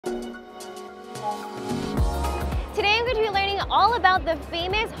Today I'm going to be learning all about the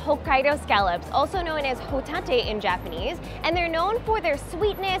famous Hokkaido scallops, also known as hotate in Japanese, and they're known for their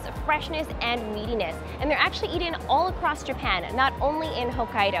sweetness, freshness, and meatiness. And they're actually eaten all across Japan, not only in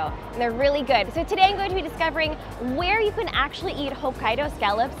Hokkaido, and they're really good. So today I'm going to be discovering where you can actually eat Hokkaido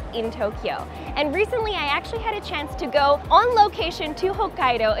scallops in Tokyo. And recently I actually had a chance to go on location to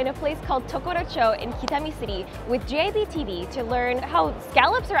Hokkaido in a place called Tokorocho in Kitami City with JBTV to learn how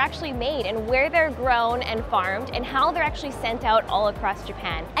scallops are actually made and where they're grown and farmed and how they're actually sent out all across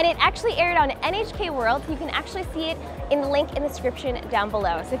Japan. And it actually aired on NHK World, so you can actually see it in the link in the description down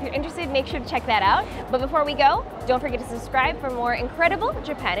below. So if you're interested, make sure to check that out. But before we go, don't forget to subscribe for more incredible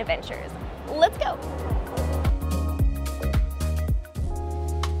Japan adventures. Let's go!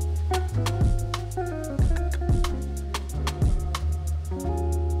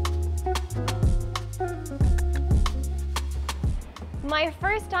 My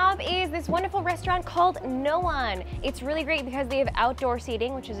first stop is this wonderful restaurant called Noan. It's really great because they have outdoor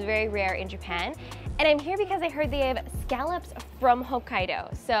seating, which is very rare in Japan. And I'm here because I heard they have scallops from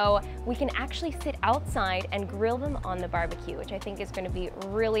Hokkaido. So we can actually sit outside and grill them on the barbecue, which I think is going to be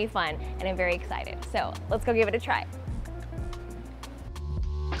really fun, and I'm very excited. So let's go give it a try.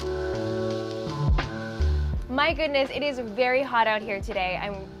 My goodness, it is very hot out here today.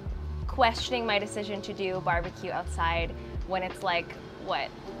 I'm questioning my decision to do barbecue outside when it's like, what,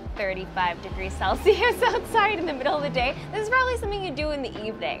 35 degrees Celsius outside in the middle of the day. This is probably something you do in the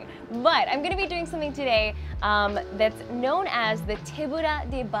evening. But I'm gonna be doing something today that's known as the tebura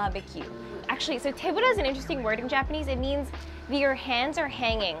de barbecue. Actually, so tebura is an interesting word in Japanese. It means that your hands are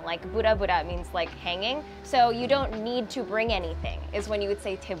hanging, like bura means like hanging. So you don't need to bring anything, is when you would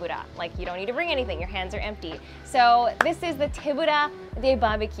say tebura. Like you don't need to bring anything, your hands are empty. So this is the tebura de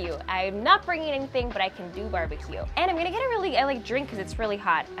barbecue. I'm not bringing anything, but I can do barbecue. And I'm gonna get a really, I like drink because it's really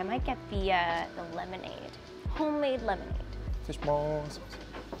hot. I might get the lemonade, homemade lemonade. 失礼します。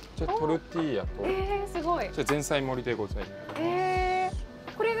じゃあトルティーヤと、すごい。じゃあ前菜盛りでございます。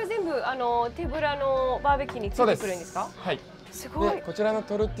これが全部手ぶらのバーベキューについてくるんですか？はい。すごい。でこちらの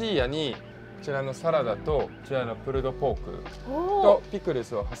トルティーヤにこちらのサラダとこちらのプルドポークとピクル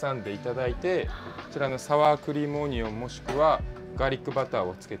スを挟んでいただいて、こちらのサワークリームオニオンもしくはガーリックバター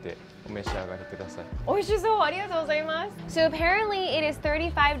をつけてお召し上がりください。美味しそう、ありがとうございます。So apparently it is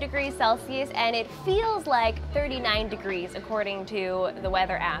 35 degrees Celsius and it feels like 39 degrees according to the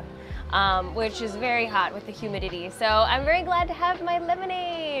weather app. Which is very hot with the humidity. So I'm very glad to have my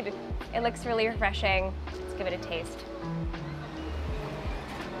lemonade. It looks really refreshing. Let's give it a taste.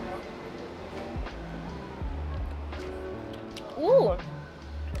 Ooh,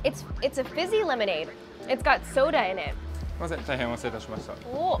 it's a fizzy lemonade. It's got soda in it. すみません、大変お待たせいたしました。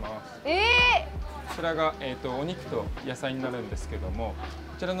お、こちらがお肉と野菜になるんですけども、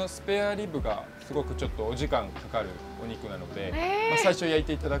こちらのスペアリブがすごくちょっとお時間かかるお肉なので、最初焼い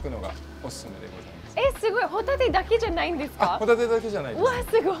ていただくのがおすすめでございます。すごい、ホタテだけじゃないんですか？ホタテだけじゃないです。わ、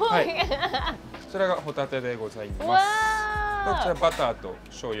すごい。はい、こちらがホタテでございます。こちらバターと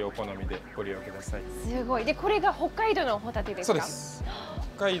醤油お好みでご利用ください。すごい。で、これが北海道のホタテですか？そうです。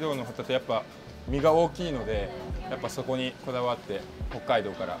北海道のホタテやっぱ身が大きいので、やっぱそこにこだわって北海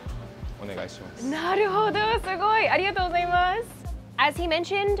道からお願いします。なるほど、すごい。ありがとうございます。As he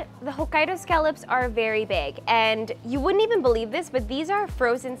mentioned, the Hokkaido scallops are very big, and you wouldn't even believe this, but these are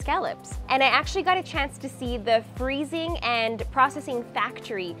frozen scallops. And I actually got a chance to see the freezing and processing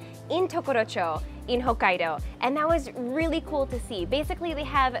factory in Tokorocho in Hokkaido, and that was really cool to see. Basically, they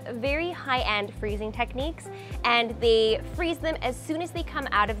have very high-end freezing techniques, and they freeze them as soon as they come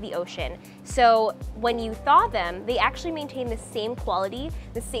out of the ocean. So when you thaw them, they actually maintain the same quality,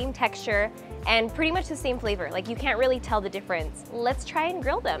 the same texture, and pretty much the same flavor. Like, you can't really tell the difference. Let's try and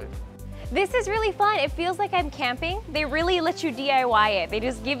grill them. This is really fun. It feels like I'm camping. They really let you DIY it. They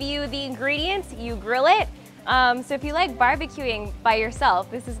just give you the ingredients, you grill it. So if you like barbecuing by yourself,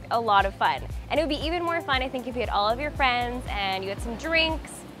 this is a lot of fun. And it would be even more fun, I think, if you had all of your friends and you had some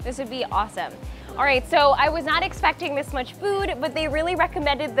drinks. This would be awesome. All right, so I was not expecting this much food, but they really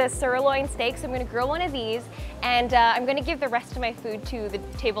recommended the sirloin steak, so I'm gonna grill one of these, and I'm gonna give the rest of my food to the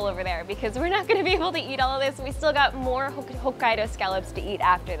table over there because we're not gonna be able to eat all of this. We still got more Hokkaido scallops to eat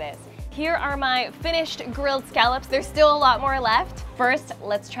after this. Here are my finished grilled scallops. There's still a lot more left. First,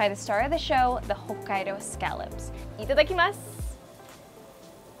 let's try the star of the show, the Hokkaido scallops. Itadakimasu.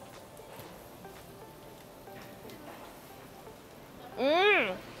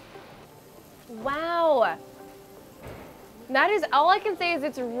 Wow. That is, all I can say is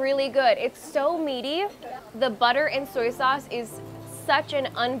it's really good. It's so meaty. The butter and soy sauce is such an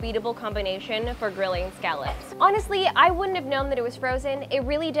unbeatable combination for grilling scallops. Honestly, I wouldn't have known that it was frozen. It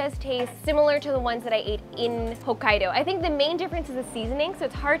really does taste similar to the ones that I ate in Hokkaido. I think the main difference is the seasoning, so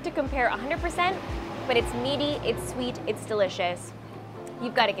it's hard to compare 100%, but it's meaty, it's sweet, it's delicious.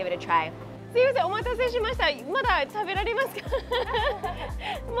 You've got to give it a try. すいません、お待たせしました。まだ食べられますか？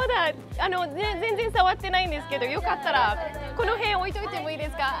まだ全然触ってないんですけど、よかったらこの辺置いといてもいいで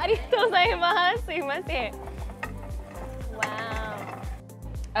すか？ありがとうございます。すいません。Wow.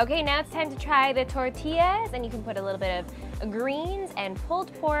 Okay, now it's time to try the tortillas, and you can put a little bit of greens and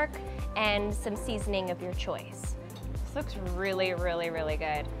pulled pork and some seasoning of your choice. This looks really, really, really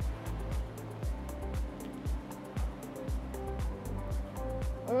good.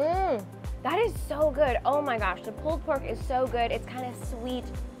 That is so good. Oh my gosh, the pulled pork is so good. It's kind of sweet,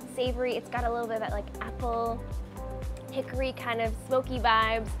 savory. It's got a little bit of that like apple, hickory kind of smoky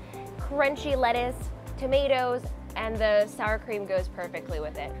vibes, crunchy lettuce, tomatoes, and the sour cream goes perfectly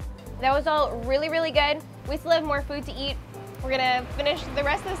with it. That was all really, really good. We still have more food to eat. We're gonna finish the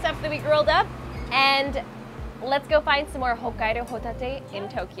rest of the stuff that we grilled up, and let's go find some more Hokkaido Hotate in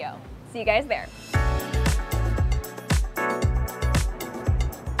Tokyo. See you guys there.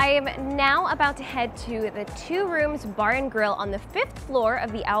 I am now about to head to the 2 rooms bar and grill on the 5th floor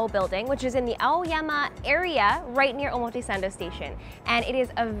of the Ao building, which is in the Aoyama area right near Omotesando Station. And it is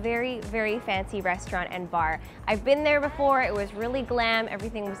a very, very fancy restaurant and bar. I've been there before, it was really glam,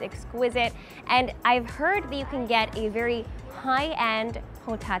 everything was exquisite, and I've heard that you can get a very high-end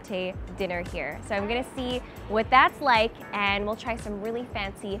hotate dinner here. So I'm gonna see what that's like, and we'll try some really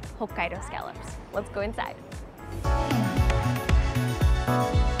fancy Hokkaido scallops. Let's go inside.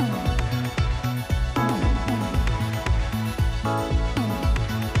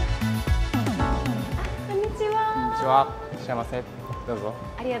 Konnichiwa. いらっしゃいませ。どうぞ。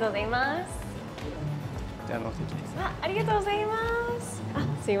ありがとうございます。こちらのお席です。ありがとうございます。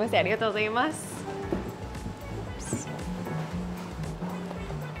すいません、ありがとうございます。こ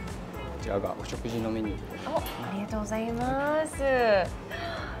ちらがお食事のメニューです。ありがとうございます。なん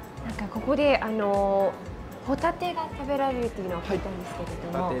かここでホタテが食べられるというのを聞いたんですけれ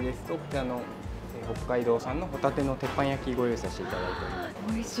ども、ホタテですと北海道産のホタテの鉄板焼きご用意させていただいております。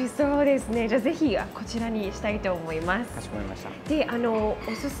美味しそうですね。じゃあぜひこちらにしたいと思います。かしこまりました。で、お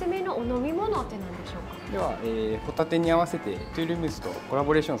すすめのお飲み物って何でしょうか。では、ホタテに合わせてトゥールムースとコラ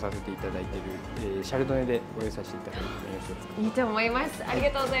ボレーションさせていただいている、シャルドネでご用意させていただいてよろしいですか。いいと思います。ありが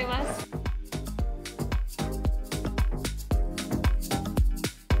とうございます。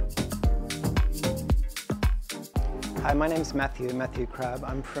Hi, my name's Matthew Crabb.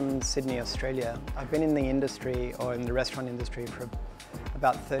 I'm from Sydney, Australia. I've been in the industry, or in the restaurant industry, for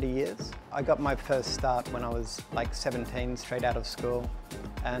about 30 years. I got my first start when I was like 17, straight out of school,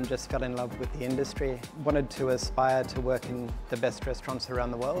 and just fell in love with the industry. Wanted to aspire to work in the best restaurants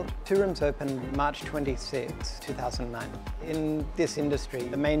around the world. 2 rooms opened March 26, 2009. In this industry,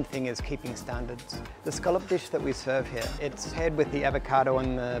 the main thing is keeping standards. The scallop dish that we serve here, it's paired with the avocado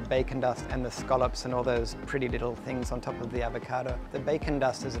and the bacon dust and the scallops and all those pretty little things on top of the avocado. The bacon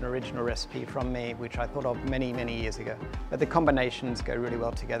dust is an original recipe from me, which I thought of many, many years ago. But the combinations go really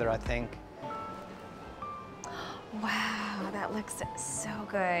well together, I think. Wow, that looks so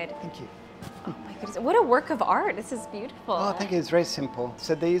good. Thank you. Oh my goodness, what a work of art. This is beautiful. Oh, thank you. It's very simple.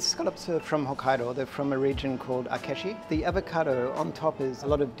 So these scallops are from Hokkaido. They're from a region called Akechi. The avocado on top is a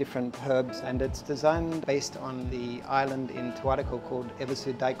lot of different herbs, and it's designed based on the island in Toariko called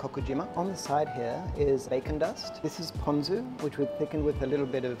Ebisu Daikokujima. On the side here is bacon dust. This is ponzu, which we've thickened with a little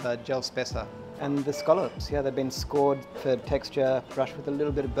bit of gel spessa. And the scallops, yeah, they've been scored for texture, brushed with a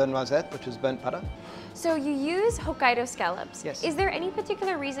little bit of burnt noisette, which is burnt butter. So you use Hokkaido scallops. Yes. Is there any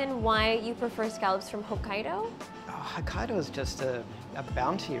particular reason why you prefer scallops from Hokkaido? Oh, Hokkaido is just a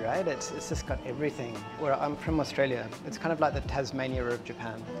bounty, right? It's just got everything. Where I'm from Australia, it's kind of like the Tasmania of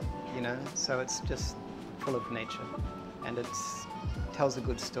Japan, you know? So it's just full of nature, and it tells a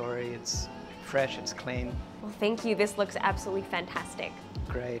good story. It's fresh, it's clean. Well, thank you. This looks absolutely fantastic.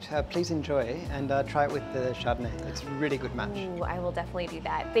 Great. Please enjoy and try it with the Chardonnay. It's a really good match. Ooh, I will definitely do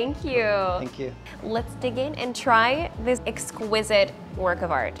that. Thank you. Thank you. Let's dig in and try this exquisite work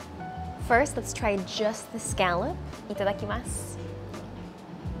of art. First, let's try just the scallop. Itadakimasu.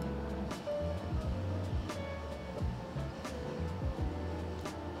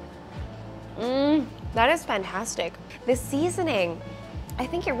 That is fantastic. The seasoning, I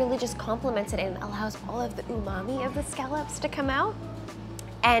think it really just complements it and allows all of the umami of the scallops to come out.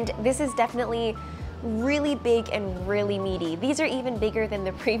 And this is definitely really big and really meaty. These are even bigger than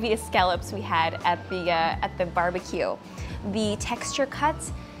the previous scallops we had at the barbecue. The texture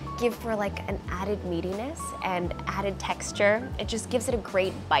cuts give for like an added meatiness and added texture. It just gives it a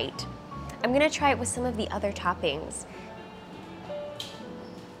great bite. I'm gonna try it with some of the other toppings.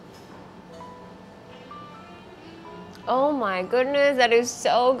 Oh my goodness, that is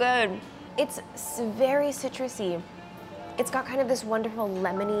so good. It's very citrusy. It's got kind of this wonderful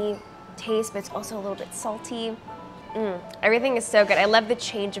lemony taste, but it's also a little bit salty. Everything is so good. I love the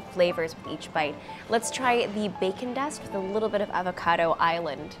change of flavors with each bite. Let's try the bacon dust with a little bit of avocado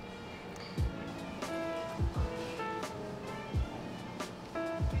island.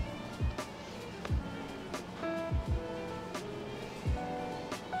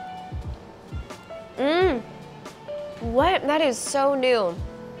 What? That is so new.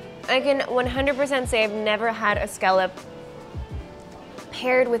 I can 100% say I've never had a scallop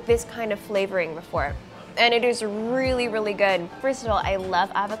paired with this kind of flavoring before. And it is really, really good. First of all, I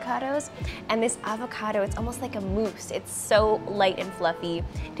love avocados. And this avocado, it's almost like a mousse. It's so light and fluffy.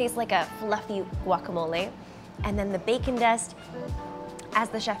 It tastes like a fluffy guacamole. And then the bacon dust, as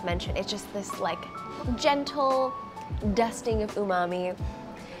the chef mentioned, it's just this like gentle dusting of umami.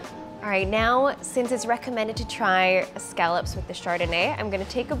 All right, now, since it's recommended to try scallops with the Chardonnay, I'm gonna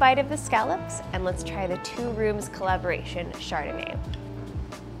take a bite of the scallops and let's try the Two Rooms collaboration Chardonnay.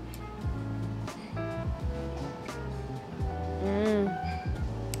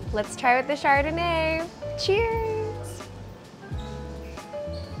 Let's try with the Chardonnay. Cheers.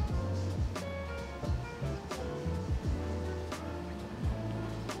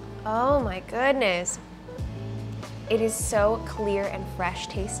 Oh my goodness. It is so clear and fresh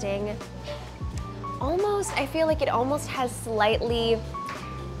tasting. Almost, I feel like it almost has slightly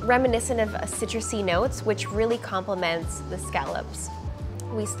reminiscent of citrusy notes, which really complements the scallops.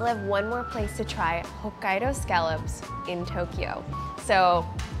 We still have one more place to try Hokkaido scallops in Tokyo. So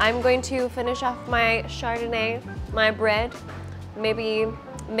I'm going to finish off my Chardonnay, my bread, maybe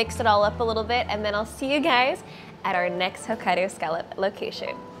mix it all up a little bit, and then I'll see you guys at our next Hokkaido scallop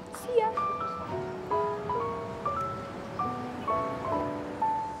location. See ya!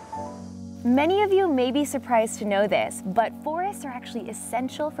 Many of you may be surprised to know this, but forests are actually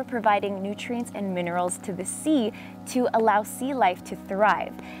essential for providing nutrients and minerals to the sea to allow sea life to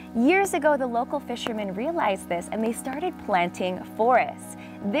thrive. Years ago, the local fishermen realized this and they started planting forests.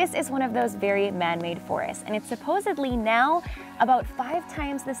 This is one of those very man-made forests, and it's supposedly now about 5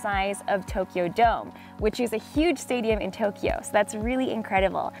 times the size of Tokyo Dome, which is a huge stadium in Tokyo, so that's really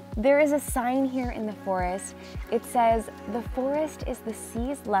incredible. There is a sign here in the forest. It says, "The forest is the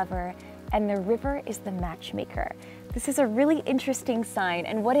sea's lover, and the river is the matchmaker." This is a really interesting sign,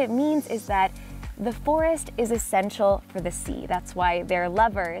 and what it means is that the forest is essential for the sea. That's why they're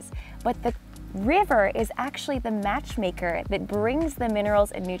lovers, but the river is actually the matchmaker that brings the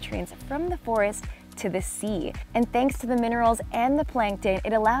minerals and nutrients from the forest to the sea. And thanks to the minerals and the plankton,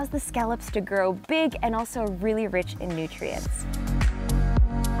 it allows the scallops to grow big and also really rich in nutrients.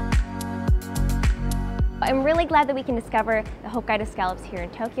 I'm really glad that we can discover the Hokkaido scallops here in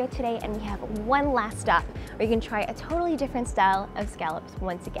Tokyo today, and we have one last stop where you can try a totally different style of scallops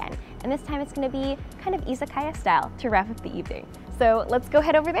once again. And this time it's going to be kind of izakaya style to wrap up the evening. So let's go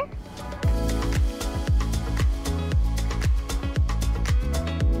head over there.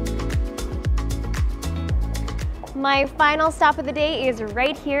 My final stop of the day is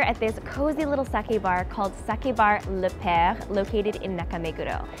right here at this cozy little sake bar called Sake Bar Le Père, located in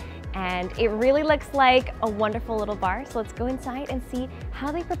Nakameguro. And it really looks like a wonderful little bar, so let's go inside and see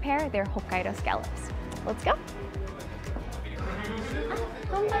how they prepare their Hokkaido scallops. Let's go.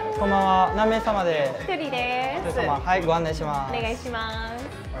 こんばんは。何名様で？一人です。はい、ご案内します。お願いします。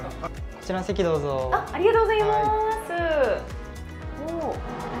こちらの席どうぞ。ありがとうございま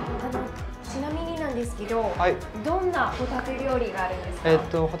す。ちなみになんですけど、どんなホタテ料理があるんですか？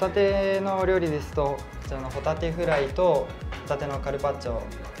ホタテの料理ですと、こちらのホタテフライとホタテのカルパッチョ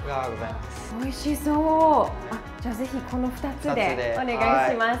がございます。美味しそう。じゃあぜひこの2つでお願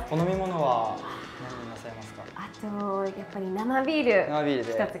いします。お飲み物は何になさいますか？あとやっぱり生ビール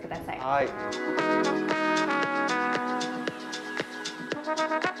2つください。はい。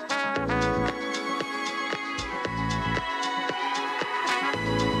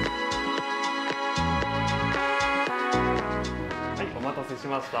お待たせし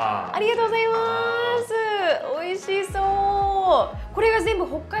ました。ありがとうございます。美味しそう。これが全部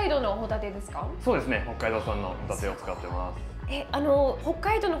北海道のホタテですか？そうですね。北海道産のホタテを使ってます。北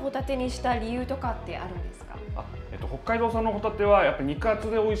海道のホタテにした理由とかってあるんですか？北海道産のホタテはやっぱり肉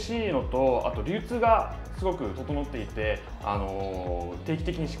厚で美味しいのと、あと流通がすごく整っていて、定期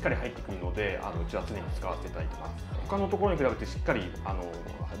的にしっかり入ってくるので、うちは常に使わせていただいてます。他のところに比べてしっかり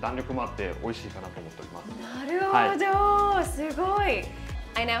弾力もあって美味しいかなと思っております。なるほど、すごい。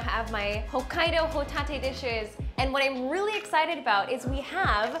I now have my Hokkaido Hotate dishes. And what I'm really excited about is we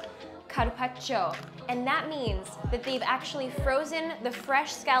have carpaccio. And that means that they've actually frozen the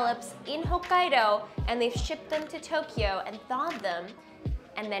fresh scallops in Hokkaido and they've shipped them to Tokyo and thawed them.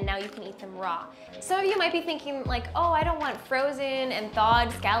 And then now you can eat them raw. Some of you might be thinking like, oh, I don't want frozen and thawed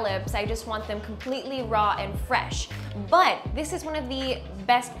scallops. I just want them completely raw and fresh. But this is one of the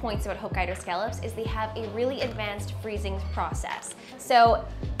best points about Hokkaido scallops is they have a really advanced freezing process. So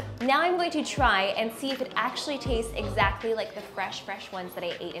now I'm going to try and see if it actually tastes exactly like the fresh ones that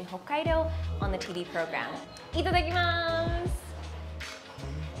I ate in Hokkaido on the TV program. Itadakimasu!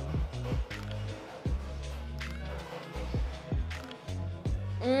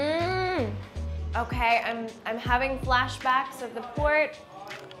 Okay, I'm having flashbacks of the port.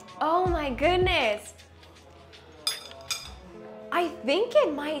 Oh my goodness. I think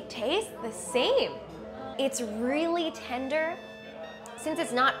it might taste the same. It's really tender. Since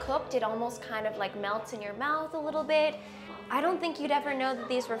it's not cooked, it almost kind of like melts in your mouth a little bit. I don't think you'd ever know that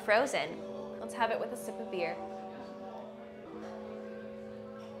these were frozen. Let's have it with a sip of beer.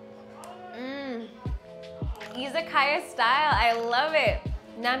 Izakaya style, I love it.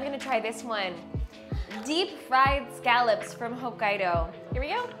 Now I'm gonna try this one. Deep fried scallops from Hokkaido. Here we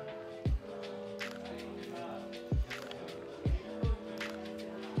go.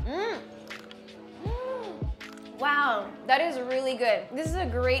 Wow, that is really good. This is a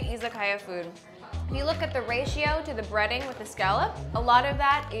great izakaya food. If you look at the ratio to the breading with the scallop, a lot of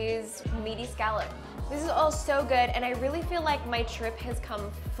that is meaty scallop. This is all so good, and I really feel like my trip has come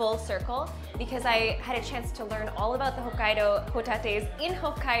full circle because I had a chance to learn all about the Hokkaido hotates in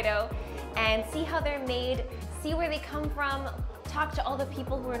Hokkaido and see how they're made, see where they come from, talk to all the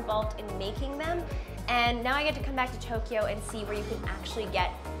people who are involved in making them, and now I get to come back to Tokyo and see where you can actually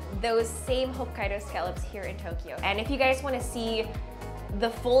get those same Hokkaido scallops here in Tokyo. And if you guys want to see the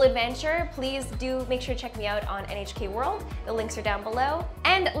full adventure, please do make sure to check me out on NHK World. The links are down below.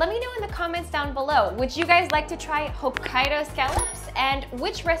 And let me know in the comments down below, would you guys like to try Hokkaido scallops? And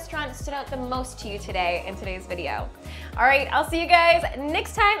which restaurant stood out the most to you today in today's video? All right, I'll see you guys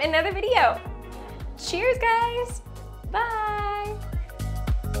next time in another video. Cheers, guys!